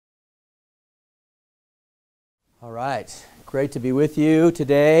All right, great to be with you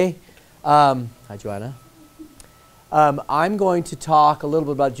today. Hi, Joanna. I'm going to talk a little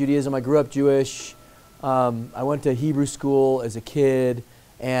bit about Judaism. I grew up Jewish. I went to Hebrew school as a kid,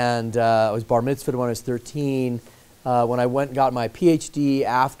 and I was bar mitzvahed when I was 13. When I went and got my PhD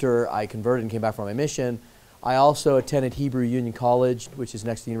after I converted and came back from my mission, I also attended Hebrew Union College, which is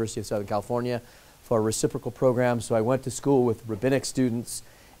next to the University of Southern California, for a reciprocal program. So I went to school with rabbinic students.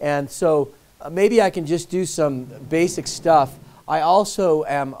 And so maybe I can just do some basic stuff. I also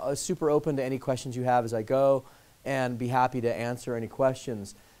am super open to any questions you have as I go and be happy to answer any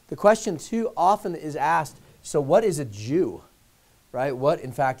questions. The question too often is asked, so what is a Jew? Right? What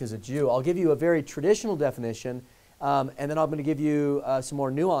in fact is a Jew? I'll give you a very traditional definition and then I'm going to give you some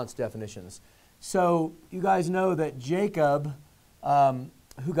more nuanced definitions. So you guys know that Jacob,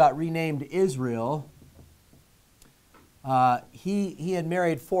 who got renamed Israel, he had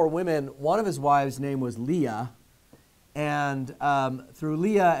married 4 women. One of his wives' name was Leah. And through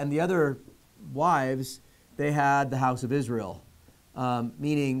Leah and the other wives, they had the house of Israel,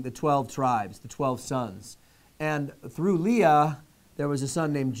 meaning the 12 tribes, the 12 sons. And through Leah, there was a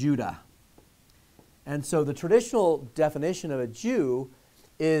son named Judah. And so the traditional definition of a Jew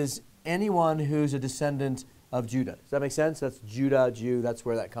is anyone who's a descendant of Judah. Does that make sense? That's Judah, Jew, that's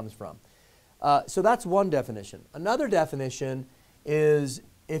where that comes from. So that's one definition. Another definition is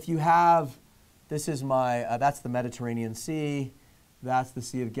if you have, this is my, that's the Mediterranean Sea, that's the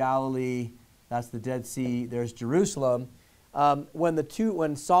Sea of Galilee, that's the Dead Sea, there's Jerusalem.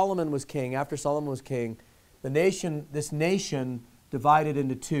 When Solomon was king, after Solomon was king, this nation divided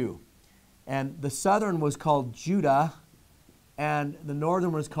into 2. And the southern was called Judah, and the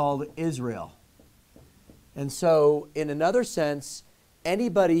northern was called Israel. And so, in another sense,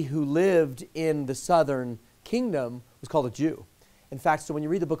 anybody who lived in the southern kingdom was called a Jew. In fact, so when you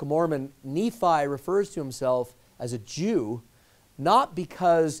read the Book of Mormon, Nephi refers to himself as a Jew, not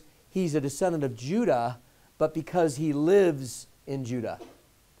because he's a descendant of Judah, but because he lives in Judah.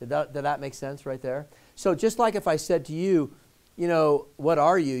 Did that make sense right there? So just like if I said to you, you know, what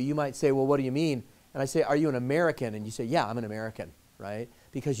are you? You might say, well, what do you mean? And I say, are you an American? And you say, yeah, I'm an American, right?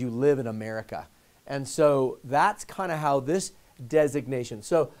 Because you live in America. And so that's kind of how this designation.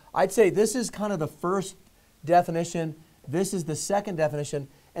 So I'd say this is kind of the first definition. This is the second definition.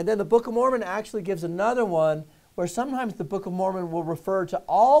 And then the Book of Mormon actually gives another one where sometimes the Book of Mormon will refer to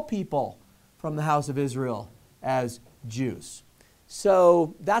all people from the house of Israel as Jews.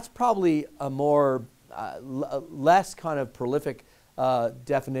 So that's probably a more less kind of prolific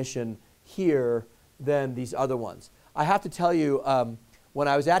definition here than these other ones. I have to tell you, when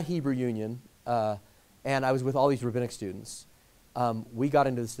I was at Hebrew Union and I was with all these rabbinic students, we got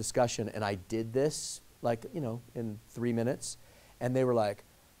into this discussion and I did this like, you know, in 3 minutes. And they were like,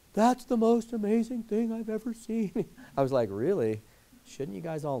 that's the most amazing thing I've ever seen. I was like, really? Shouldn't you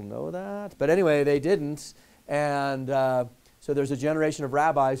guys all know that? But anyway, they didn't. And so there's a generation of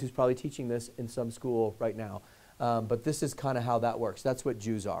rabbis who's probably teaching this in some school right now. But this is kind of how that works. That's what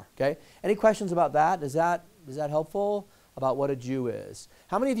Jews are. Okay? Any questions about that? Is that helpful about what a Jew is?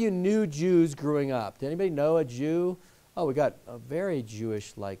 How many of you knew Jews growing up? Did anybody know a Jew? Oh, we got a very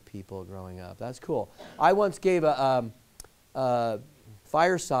Jewish-like people growing up. That's cool. I once gave a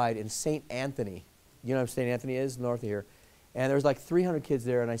fireside in St. Anthony. You know where St. Anthony is, north of here. And there was like 300 kids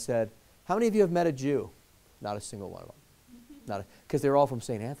there, and I said, how many of you have met a Jew? Not a single one of them. Because they were all from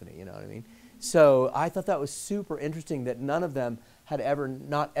St. Anthony, you know what I mean? So I thought that was super interesting that none of them had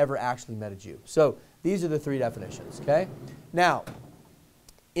not ever actually met a Jew. So these are the 3 definitions, okay? Now,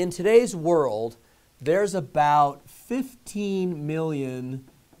 in today's world, there's about 15 million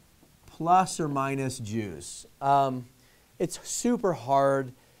plus or minus Jews. It's super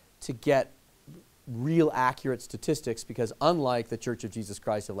hard to get real accurate statistics because unlike the Church of Jesus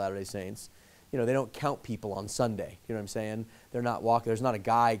Christ of Latter-day Saints, you know, they don't count people on Sunday. You know what I'm saying? They're not walking. There's not a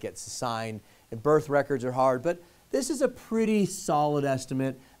guy gets assigned. And birth records are hard. But this is a pretty solid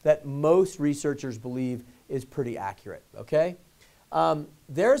estimate that most researchers believe is pretty accurate. Okay?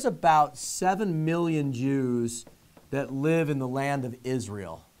 There's about 7 million Jews that live in the land of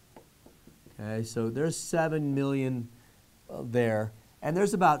Israel. Okay? So there's 7 million there. And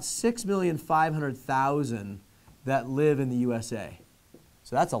there's about 6,500,000 that live in the USA.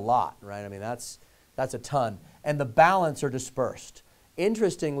 So that's a lot, right? I mean, that's a ton. And the balance are dispersed.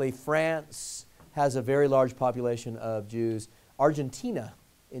 Interestingly, France has a very large population of Jews. Argentina,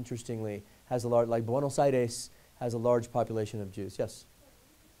 interestingly, has a large, like Buenos Aires, has a large population of Jews. Yes?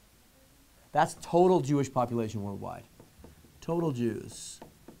 That's total Jewish population worldwide. Total Jews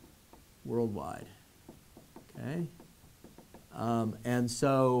worldwide. Okay? And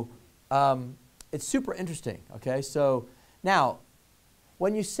so it's super interesting, okay? So now,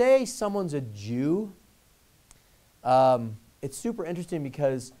 when you say someone's a Jew, it's super interesting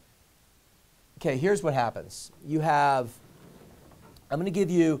because, okay, here's what happens. You have, I'm going to give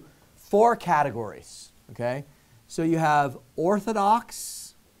you 4 categories, okay? So you have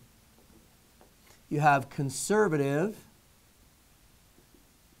Orthodox, you have Conservative,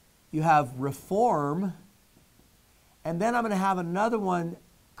 you have Reform, and then I'm going to have another one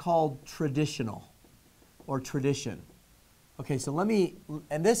called Traditional or Tradition. Okay, so let me,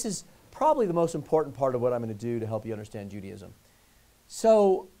 and this is probably the most important part of what I'm going to do to help you understand Judaism.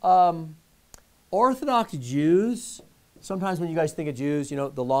 So, Orthodox Jews, sometimes when you guys think of Jews, you know,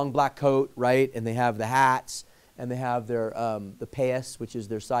 the long black coat, right? And they have the hats, and they have their, the payas, which is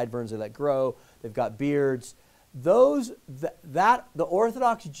their sideburns they let grow. They've got beards. The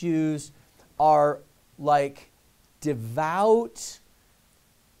Orthodox Jews are like devout,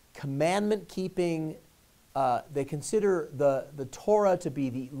 commandment-keeping. They consider the Torah to be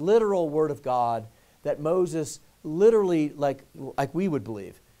the literal word of God, that Moses literally, like we would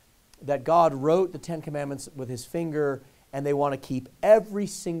believe, that God wrote the 10 Commandments with his finger, and they want to keep every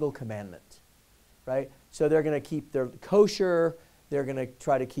single commandment, right? So they're going to keep their kosher, they're going to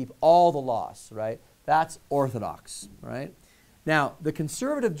try to keep all the laws, right? That's Orthodox, right? Now, the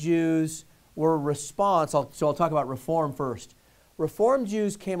conservative Jews were a response, so I'll talk about Reform first. Reform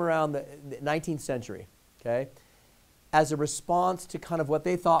Jews came around the 19th century, okay, as a response to kind of what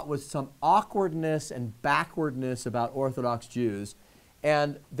they thought was some awkwardness and backwardness about Orthodox Jews.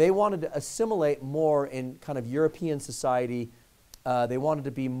 And they wanted to assimilate more in kind of European society. They wanted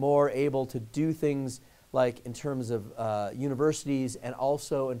to be more able to do things like in terms of universities and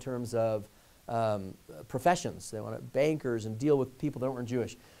also in terms of professions. They wanted bankers and deal with people that weren't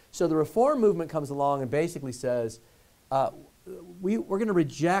Jewish. So the Reform movement comes along and basically says, we're going to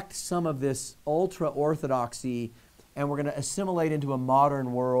reject some of this ultra-orthodoxy, and we're going to assimilate into a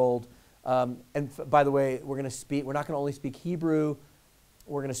modern world. By the way, we're not going to only speak Hebrew.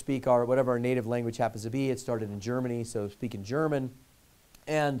 We're going to speak whatever our native language happens to be. It started in Germany, so speaking German.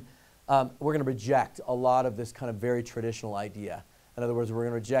 And we're going to reject a lot of this kind of very traditional idea. In other words, we're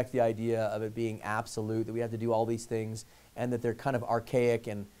going to reject the idea of it being absolute, that we have to do all these things, and that they're kind of archaic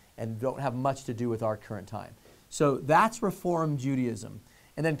and don't have much to do with our current time. So that's Reform Judaism.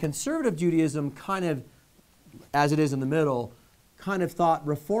 And then Conservative Judaism, kind of, as it is in the middle, kind of thought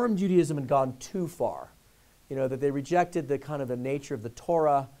Reform Judaism had gone too far. You know, that they rejected the kind of the nature of the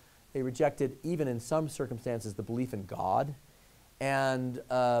Torah. They rejected, even in some circumstances, the belief in God and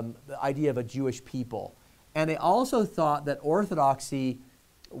the idea of a Jewish people. And they also thought that orthodoxy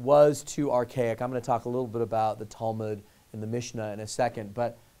was too archaic. I'm going to talk a little bit about the Talmud and the Mishnah in a second,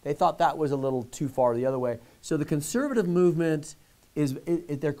 but they thought that was a little too far the other way. So the conservative movement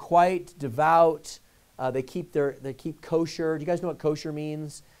they're quite devout. They keep kosher. Do you guys know what kosher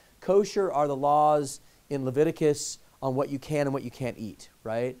means? Kosher are the laws in Leviticus on what you can and what you can't eat,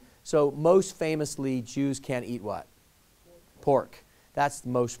 right? So most famously, Jews can't eat what? Pork. That's the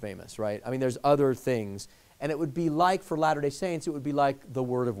most famous, right? I mean, there's other things. And it would be like, for Latter-day Saints, it would be like the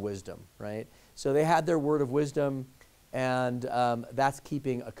word of wisdom, right? So they had their word of wisdom, and that's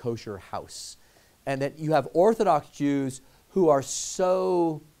keeping a kosher house. And then you have Orthodox Jews who are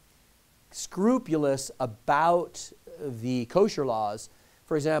so scrupulous about the kosher laws.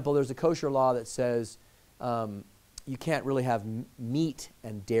 For example, there's a kosher law that says you can't really have meat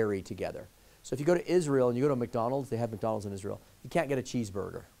and dairy together. So if you go to Israel and you go to McDonald's, they have McDonald's in Israel, you can't get a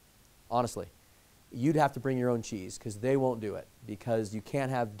cheeseburger, honestly. You'd have to bring your own cheese because they won't do it because you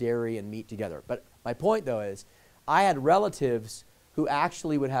can't have dairy and meat together. But my point, though, is I had relatives who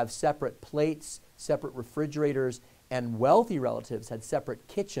actually would have separate plates, separate refrigerators, and wealthy relatives had separate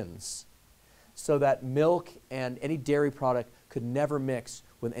kitchens so that milk and any dairy product could never mix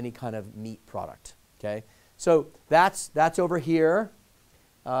with any kind of meat product, okay? So that's over here.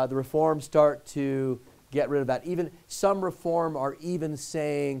 The Reforms start to get rid of that. Even some Reform are even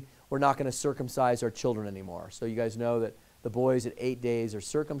saying we're not going to circumcise our children anymore. So you guys know that the boys at 8 days are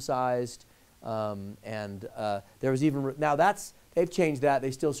circumcised. There was even, now they've changed that.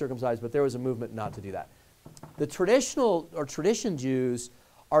 They still circumcise, but there was a movement not to do that. The traditional or tradition Jews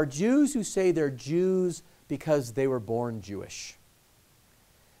are Jews who say they're Jews because they were born Jewish,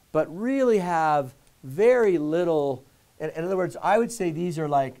 but really have very little. In other words, I would say these are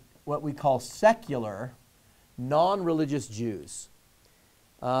like what we call secular, non-religious Jews.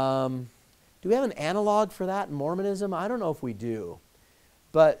 Do we have an analog for that in Mormonism? I don't know if we do.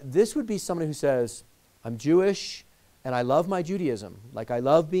 But this would be somebody who says, I'm Jewish and I love my Judaism. Like I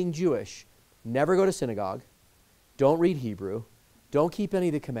love being Jewish. Never go to synagogue. Don't read Hebrew. Don't keep any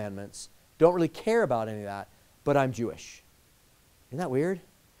of the commandments. don't really care about any of that, but I'm Jewish. Isn't that weird?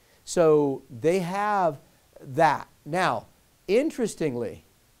 So they have that. Now, interestingly,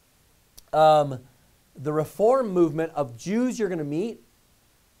 the Reform movement of Jews you're going to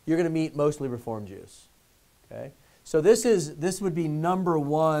meet mostly Reform Jews. Okay? So this would be number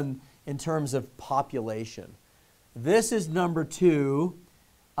one in terms of population. This is number two,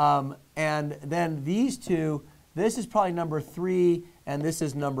 and then these two, this is probably number three, and this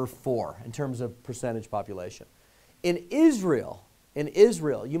is number four in terms of percentage population. In Israel,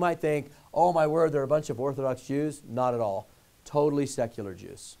 you might think, oh my word, there are a bunch of Orthodox Jews. Not at all. Totally secular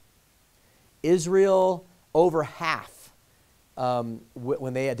Jews. Israel, over half,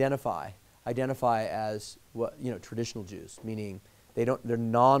 when they identify as traditional Jews, meaning they're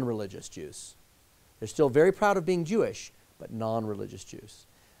non-religious Jews. They're still very proud of being Jewish, but non-religious Jews.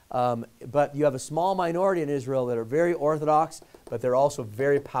 But you have a small minority in Israel that are very Orthodox, but they're also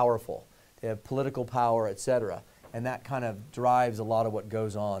very powerful. They have political power, etc. And that kind of drives a lot of what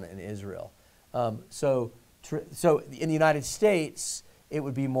goes on in Israel. So in the United States, it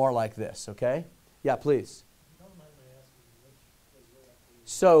would be more like this, okay? Yeah, please.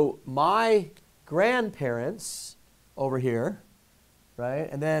 So my grandparents over here, right?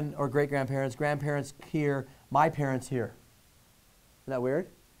 And then, or great-grandparents, grandparents here, my parents here. Isn't that weird?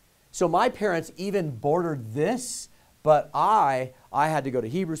 So my parents even bordered this, but I had to go to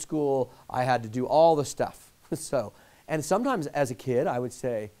Hebrew school. I had to do all the stuff. So, and sometimes as a kid, I would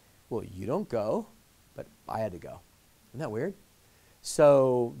say, well, you don't go, but I had to go. Isn't that weird?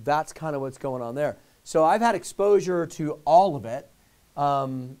 So that's kind of what's going on there. So I've had exposure to all of it,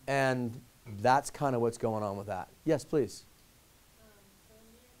 and that's kind of what's going on with that. Yes, please. So in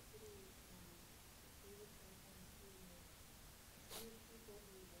New York City, we would sometimes see Jewish people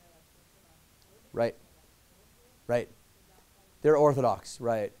who wear like Orthodox. Right. Right. They're Orthodox,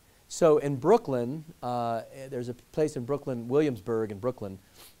 right. So in Brooklyn, there's a place in Brooklyn, Williamsburg in Brooklyn,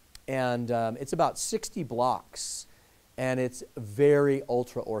 and it's about 60 blocks, and it's very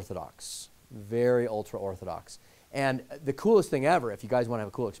ultra-Orthodox, very ultra-Orthodox. And the coolest thing ever, if you guys want to have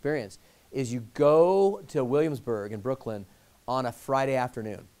a cool experience, is you go to Williamsburg in Brooklyn on a Friday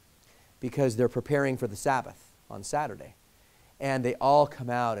afternoon because they're preparing for the Sabbath on Saturday. And they all come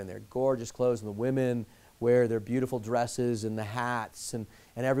out in their gorgeous clothes, and the women wear their beautiful dresses and the hats, and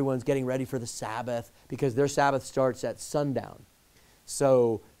everyone's getting ready for the Sabbath because their Sabbath starts at sundown.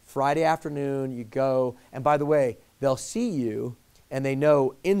 So Friday afternoon, you go, and by the way, they'll see you, and they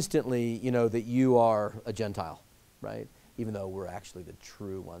know instantly, that you are a Gentile, right? Even though we're actually the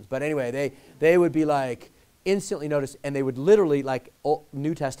true ones. But anyway, they would be like, instantly notice, and they would literally, like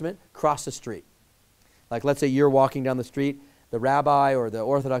New Testament, cross the street. Like let's say you're walking down the street, the rabbi or the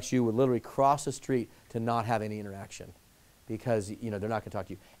Orthodox Jew would literally cross the street to not have any interaction because, they're not going to talk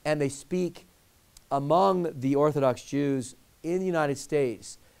to you. And they speak, among the Orthodox Jews in the United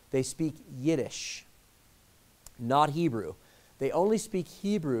States, they speak Yiddish, not Hebrew. They only speak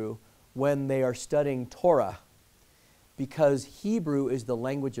Hebrew when they are studying Torah because Hebrew is the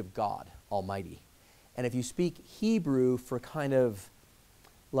language of God Almighty. And if you speak Hebrew for kind of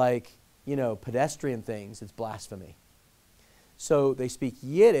like, pedestrian things, it's blasphemy. So they speak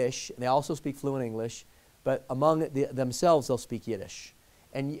Yiddish, and they also speak fluent English, but among themselves they'll speak Yiddish.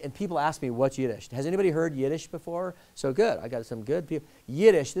 And people ask me, what's Yiddish? Has anybody heard Yiddish before? So good, I got some good people.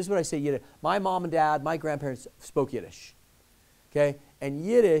 Yiddish, this is what I say Yiddish. My mom and dad, my grandparents spoke Yiddish. Okay? And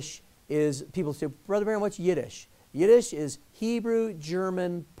Yiddish is, people say, Brother Barron, what's Yiddish? Yiddish is Hebrew,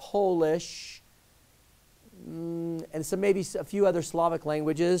 German, Polish, and some maybe a few other Slavic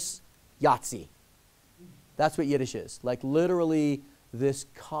languages. Yahtzee. That's what Yiddish is. Like literally this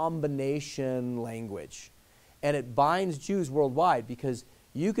combination language. And it binds Jews worldwide because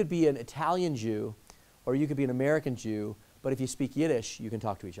you could be an Italian Jew or you could be an American Jew, but if you speak Yiddish, you can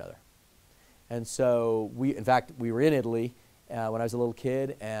talk to each other. And so in fact, we were in Italy when I was a little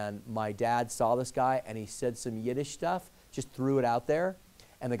kid, and my dad saw this guy and he said some Yiddish stuff, just threw it out there,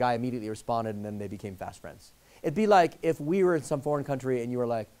 and the guy immediately responded, and then they became fast friends. It'd be like if we were in some foreign country and you were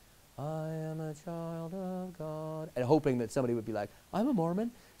like, I am a child of God, and hoping that somebody would be like, I'm a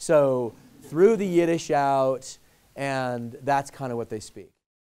Mormon. So threw the Yiddish out, and that's kind of what they speak.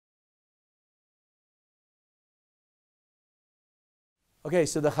 Okay,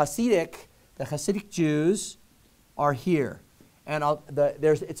 so the Hasidic Jews are here. And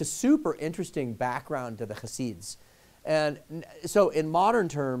it's a super interesting background to the Hasids. And so in modern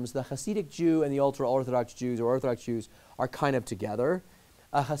terms, the Hasidic Jew and the ultra-Orthodox Jews or Orthodox Jews are kind of together.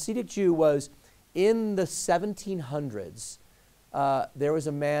 A Hasidic Jew was, in the 1700s, there was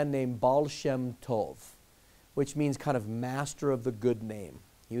a man named Baal Shem Tov, which means kind of master of the good name.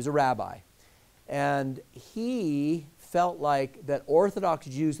 He was a rabbi. And he felt like that Orthodox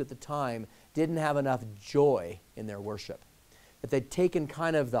Jews at the time didn't have enough joy in their worship, that they'd taken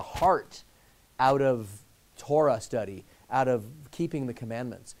kind of the heart out of Torah study, out of keeping the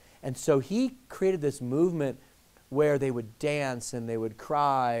commandments. And so he created this movement where they would dance and they would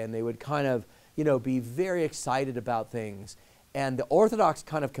cry and they would kind of, be very excited about things. And the Orthodox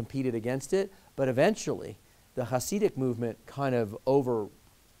kind of competed against it, but eventually the Hasidic movement kind of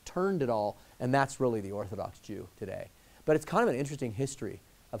overturned it all, and that's really the Orthodox Jew today. But it's kind of an interesting history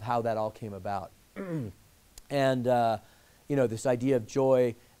of how that all came about. And, this idea of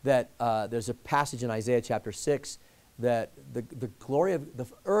joy, that there's a passage in Isaiah chapter 6 that the glory of the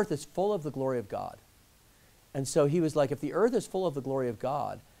earth is full of the glory of God. And so he was like, if the earth is full of the glory of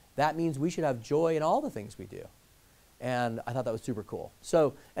God, that means we should have joy in all the things we do. And I thought that was super cool.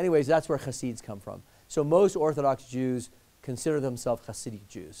 So anyways, that's where Hasids come from. So most Orthodox Jews consider themselves Hasidic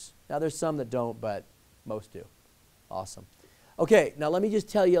Jews. Now there's some that don't, but most do. Awesome. Okay, now let me just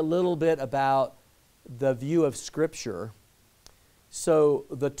tell you a little bit about the view of Scripture. So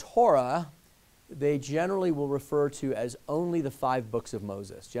the Torah, they generally will refer to as only the 5 books of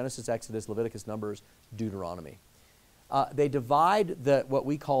Moses: Genesis, Exodus, Leviticus, Numbers, Deuteronomy. They divide what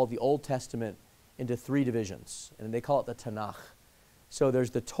we call the Old Testament into 3 divisions, and they call it the Tanakh. So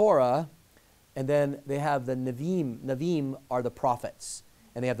there's the Torah, and then they have the Nevi'im. Nevi'im are the prophets,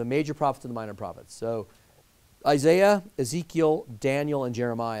 and they have the major prophets and the minor prophets. So Isaiah, Ezekiel, Daniel, and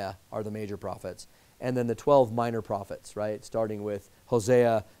Jeremiah are the major prophets, and then the 12 minor prophets, right, starting with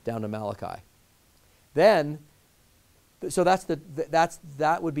Hosea down to Malachi. Then, so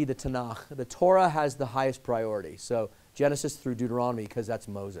that would be the Tanakh. The Torah has the highest priority. So Genesis through Deuteronomy, because that's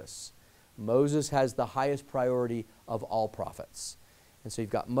Moses. Moses has the highest priority of all prophets. And so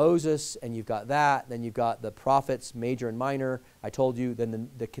you've got Moses, and you've got that. Then you've got the prophets, major and minor. I told you. Then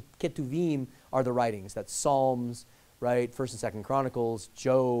the Ketuvim are the writings. That's Psalms, right? 1st and 2nd Chronicles,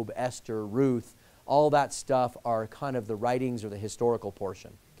 Job, Esther, Ruth. All that stuff are kind of the writings or the historical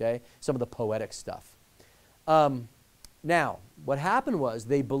portion. Okay, some of the poetic stuff. Now, what happened was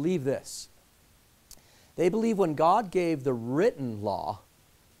they believe this. They believe when God gave the written law,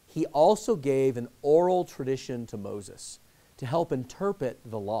 he also gave an oral tradition to Moses to help interpret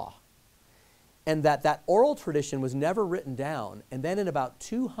the law. And that oral tradition was never written down. And then in about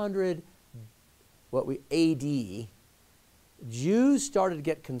 200 AD, Jews started to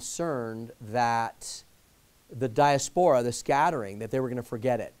get concerned that the diaspora, the scattering, that they were going to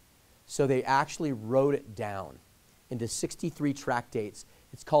forget it. So they actually wrote it down into 63 tractates.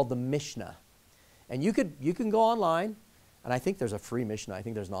 It's called the Mishnah. And you can go online, and I think there's a free Mishnah. I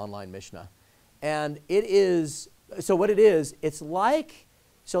think there's an online Mishnah. And it is, so what it is, it's like,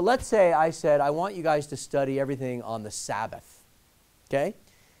 so let's say I said, I want you guys to study everything on the Sabbath, okay?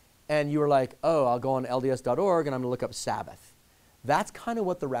 And you were like, oh, I'll go on LDS.org and I'm going to look up Sabbath. That's kind of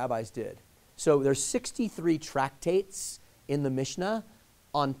what the rabbis did. So there's 63 tractates in the Mishnah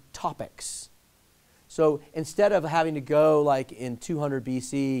on topics. So instead of having to go like in 200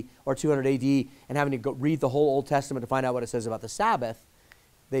 BC or 200 AD and having to go read the whole Old Testament to find out what it says about the Sabbath,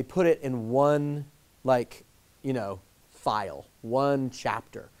 they put it in one, file, one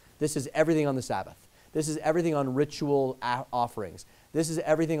chapter. This is everything on the Sabbath. This is everything on ritual offerings. This is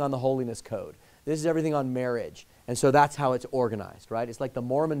everything on the holiness code. This is everything on marriage. And so that's how it's organized, right? It's like the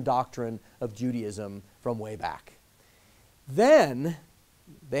Mormon doctrine of Judaism from way back. Then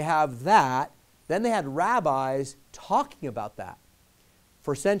they have that. Then they had rabbis talking about that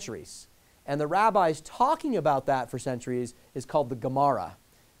for centuries. And the rabbis talking about that for centuries is called the Gemara.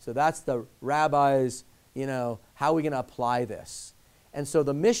 So that's the rabbis, how are we going to apply this? And so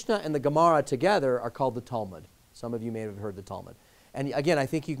the Mishnah and the Gemara together are called the Talmud. Some of you may have heard the Talmud. And again, I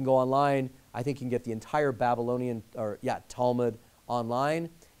think you can go online. I think you can get the entire Talmud online.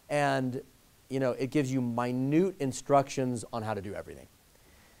 And, it gives you minute instructions on how to do everything.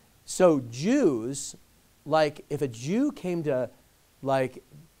 So Jews, if a Jew came to,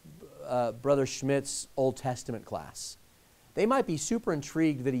 Brother Schmidt's Old Testament class, they might be super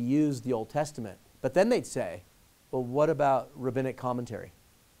intrigued that he used the Old Testament. But then they'd say, well, what about rabbinic commentary?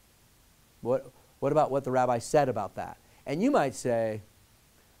 What about what the rabbi said about that? And you might say,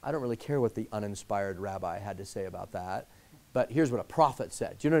 I don't really care what the uninspired rabbi had to say about that, but here's what a prophet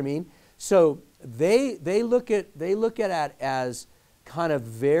said. Do you know what I mean? So they look at it as kind of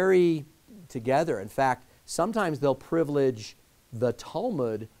very together. In fact, sometimes they'll privilege the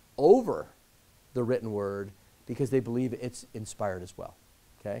Talmud over the written word because they believe it's inspired as well.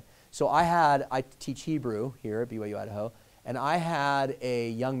 Okay? So I teach Hebrew here at BYU Idaho, and I had a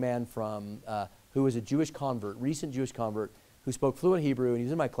young man who was a Jewish convert, recent Jewish convert, who spoke fluent Hebrew, and he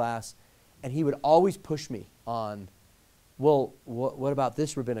was in my class, And he would always push me on, well, what about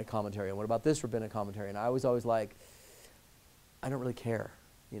this rabbinic commentary? And what about this rabbinic commentary? And I was always like, I don't really care,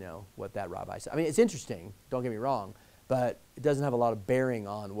 what that rabbi said. I mean, it's interesting, don't get me wrong, but it doesn't have a lot of bearing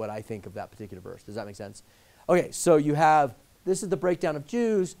on what I think of that particular verse. Does that make sense? Okay, so this is the breakdown of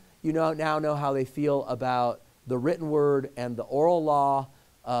Jews. You now know how they feel about the written word and the oral law,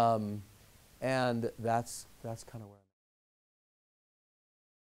 and that's kind of where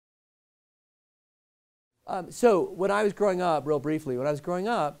so when I was growing up, real briefly,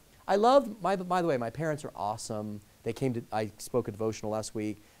 I loved, by the way, my parents are awesome. They I spoke a devotional last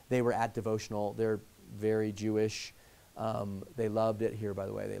week. They were at devotional. They're very Jewish. They loved it here, by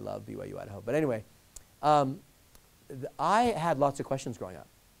the way. They love BYU Idaho. But anyway, I had lots of questions growing up.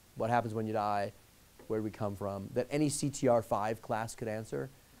 What happens when you die? Where do we come from? That any CTR 5 class could answer.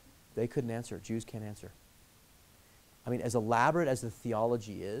 They couldn't answer. Jews can't answer. I mean, as elaborate as the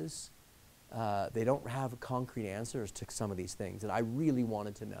theology is, they don't have concrete answers to some of these things that I really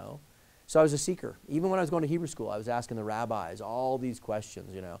wanted to know. So I was a seeker. Even when I was going to Hebrew school, I was asking the rabbis all these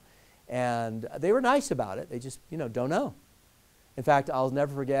questions, And they were nice about it. They just, don't know. In fact, I'll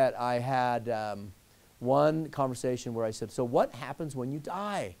never forget, I had one conversation where I said, so what happens when you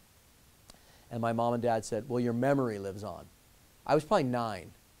die? And my mom and dad said, well, your memory lives on. I was probably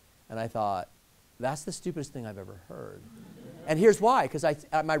 9. And I thought, that's the stupidest thing I've ever heard. And here's why, because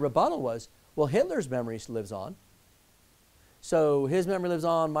my rebuttal was, well, Hitler's memory lives on. So his memory lives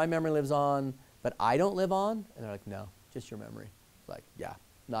on, my memory lives on, but I don't live on? And they're like, no, just your memory. Like, yeah,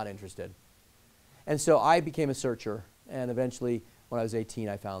 not interested. And so I became a searcher, and eventually, when I was 18,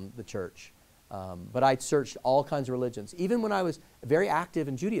 I found the church. But I searched all kinds of religions. Even when I was very active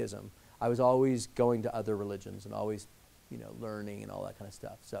in Judaism, I was always going to other religions and always, learning and all that kind of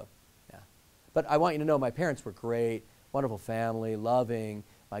stuff. So, yeah. But I want you to know my parents were great, wonderful family, loving.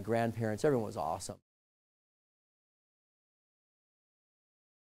 My grandparents, everyone was awesome.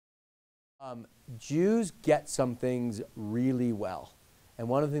 Jews get some things really well. And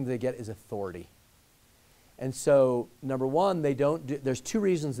one of the things they get is authority. And so, number one, there's 2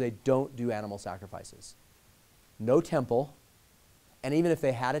 reasons they don't do animal sacrifices. No temple, and even if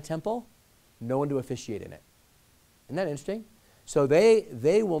they had a temple, no one to officiate in it. Isn't that interesting? So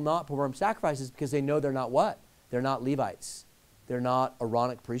they will not perform sacrifices because they know they're not what? They're not Levites. They're not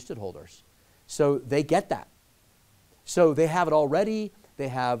Aaronic priesthood holders. So they get that. So they have it already.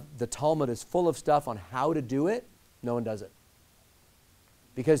 The Talmud is full of stuff on how to do it. No one does it.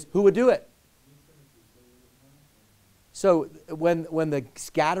 Because who would do it? So when the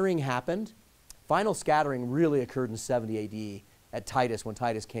scattering happened, final scattering really occurred in 70 AD at Titus, when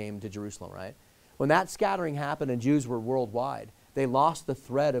Titus came to Jerusalem, right? When that scattering happened and Jews were worldwide, they lost the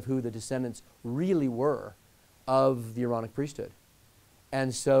thread of who the descendants really were of the Aaronic priesthood.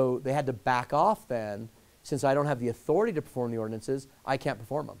 And so they had to back off then. Since I don't have the authority to perform the ordinances, I can't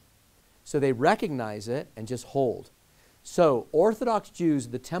perform them. So they recognize it and just hold. So Orthodox Jews,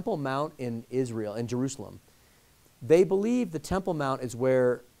 the Temple Mount in Israel, in Jerusalem, they believe the Temple Mount is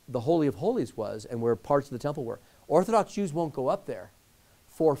where the Holy of Holies was and where parts of the temple were. Orthodox Jews won't go up there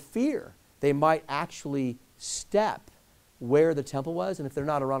for fear they might actually step where the temple was, and if they're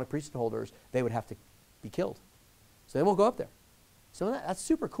not Aaronic priesthood holders, they would have to be killed. So they won't go up there. So that's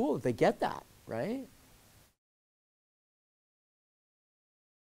super cool that they get that, right?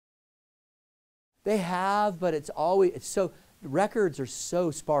 They have, but records are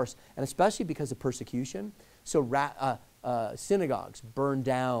so sparse, and especially because of persecution. So synagogues burned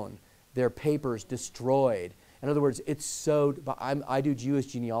down, their papers destroyed. In other words, I do Jewish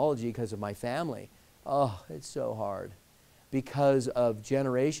genealogy because of my family. Oh, it's so hard because of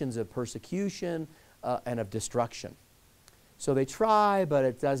generations of persecution and of destruction. So they try, but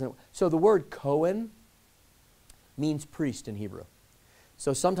it doesn't. So the word Cohen means priest in Hebrew.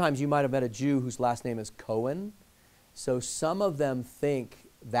 So sometimes you might have met a Jew whose last name is Cohen. So some of them think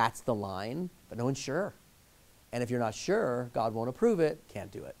that's the line, but no one's sure. And if you're not sure, God won't approve it,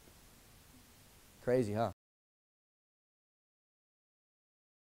 can't do it. Crazy, huh?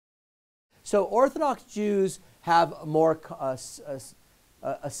 So Orthodox Jews have more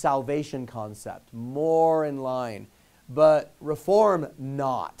a salvation concept, more in line. But Reform,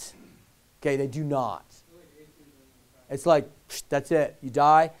 not. Okay, they do not. It's like, that's it, you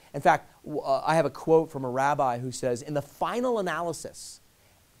die. In fact, I have a quote from a rabbi who says, in the final analysis,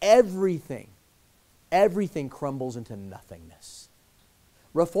 everything crumbles into nothingness.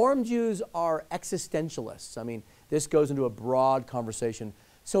 Reform Jews are existentialists. I mean, this goes into a broad conversation.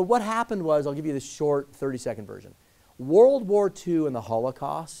 So what happened was, I'll give you the short 30-second version. World War II and the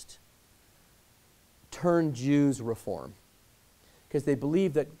Holocaust turned Jews Reform. Because they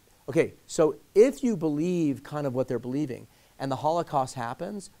believed that, Okay, so if you believe kind of what they're believing and the Holocaust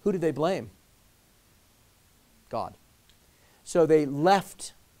happens, who do they blame? God. So they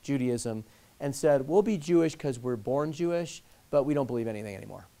left Judaism and said, we'll be Jewish because we're born Jewish, but we don't believe anything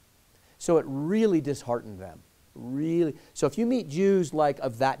anymore. So it really disheartened them. Really. So if you meet Jews like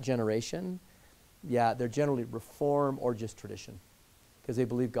of that generation, yeah, they're generally Reform or just tradition because they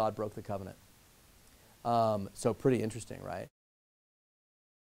believe God broke the covenant. So pretty interesting, right?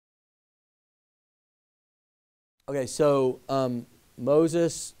 Okay, so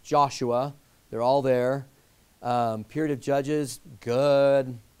Moses, Joshua, they're all there. Period of Judges,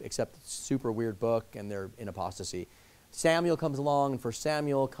 good, except super weird book, and they're in apostasy. Samuel comes along, and 1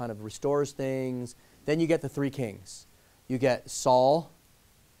 Samuel kind of restores things. Then you get the 3 kings. You get Saul,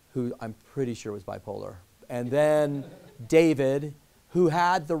 who I'm pretty sure was bipolar. And then David, who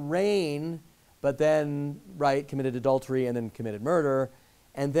had the reign, but then, right, committed adultery and then committed murder.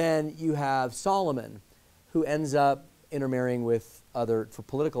 And then you have Solomon, who ends up intermarrying with other, for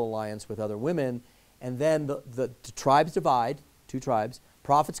political alliance with other women. And then the tribes divide, 2 tribes.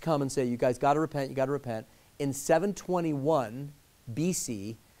 Prophets come and say, you guys got to repent, you got to repent. In 721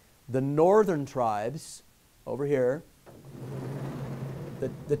 BC, the northern tribes over here,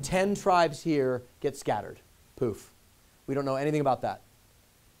 the 10 tribes here get scattered. Poof. We don't know anything about that.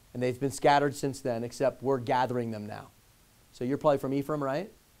 And they've been scattered since then, except we're gathering them now. So you're probably from Ephraim,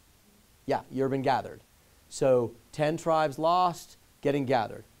 right? Yeah, you've been gathered. So 10 tribes lost, getting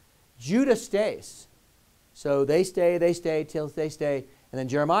gathered. Judah stays. So they stay, till they stay. And then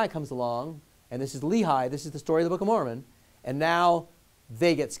Jeremiah comes along, and this is Lehi. This is the story of the Book of Mormon. And now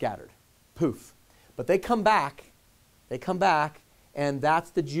they get scattered. Poof. But they come back. They come back, and that's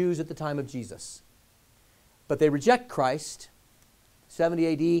the Jews at the time of Jesus. But they reject Christ.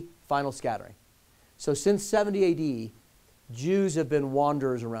 70 AD, final scattering. So since 70 AD, Jews have been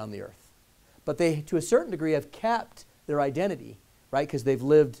wanderers around the earth. But they, to a certain degree, have kept their identity, right? Because they've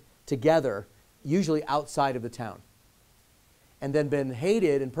lived together, usually outside of the town. And then been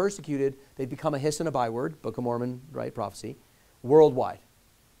hated and persecuted. They've become a hiss and a byword, Book of Mormon, right, prophecy, worldwide.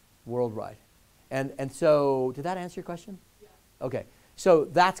 Worldwide. And so, did that answer your question? Yeah. Okay. So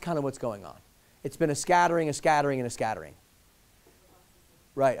that's kind of what's going on. It's been a scattering, and a scattering.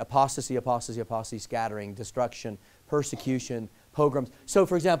 Right, apostasy, apostasy, apostasy, scattering, destruction, persecution, pogroms. So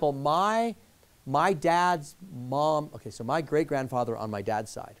for example, my dad's mom, okay, so my great-grandfather on my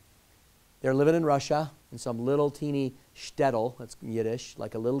dad's side, they're living in Russia in some little teeny shtetl, that's Yiddish,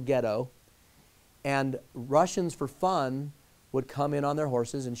 like a little ghetto, and Russians for fun would come in on their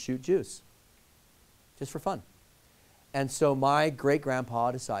horses and shoot Jews, just for fun. And so my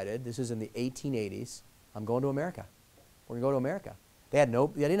great-grandpa decided, this is in the 1880s, I'm going to America. We're going to go to America. They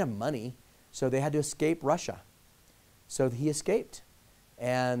didn't have money, so they had to escape Russia. So he escaped.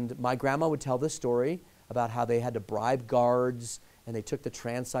 And my grandma would tell this story about how they had to bribe guards, and they took the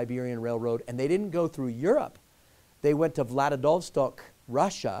Trans-Siberian Railroad, and they didn't go through Europe. They went to Vladivostok,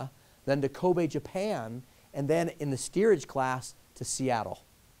 Russia, then to Kobe, Japan, and then in the steerage class to Seattle.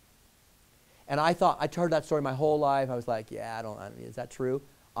 And I thought, I'd heard that story my whole life. I was like, yeah, is that true?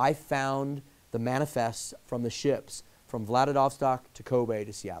 I found the manifests from the ships from Vladivostok to Kobe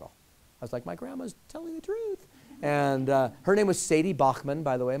to Seattle. I was like, my grandma's telling the truth. And her name was Sadie Bachman,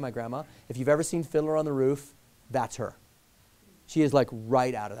 by the way, my grandma. If you've ever seen Fiddler on the Roof, that's her. She is like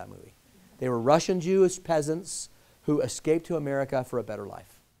right out of that movie. They were Russian Jewish peasants who escaped to America for a better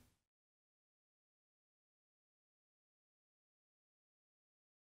life.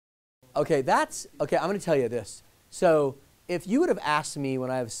 Okay, I'm going to tell you this. So if you would have asked me when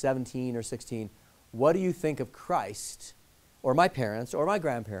I was 17 or 16, what do you think of Christ, or my parents, or my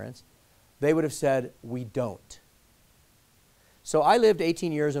grandparents, they would have said, we don't. So I lived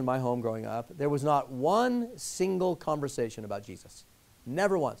 18 years in my home growing up. There was not one single conversation about Jesus.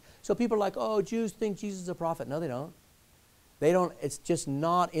 Never once. So people are like, oh, Jews think Jesus is a prophet. No, they don't. They don't. It's just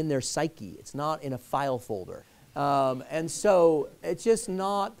not in their psyche. It's not in a file folder. And so it's just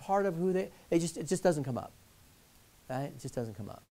not part of who it just doesn't come up. Right? It just doesn't come up.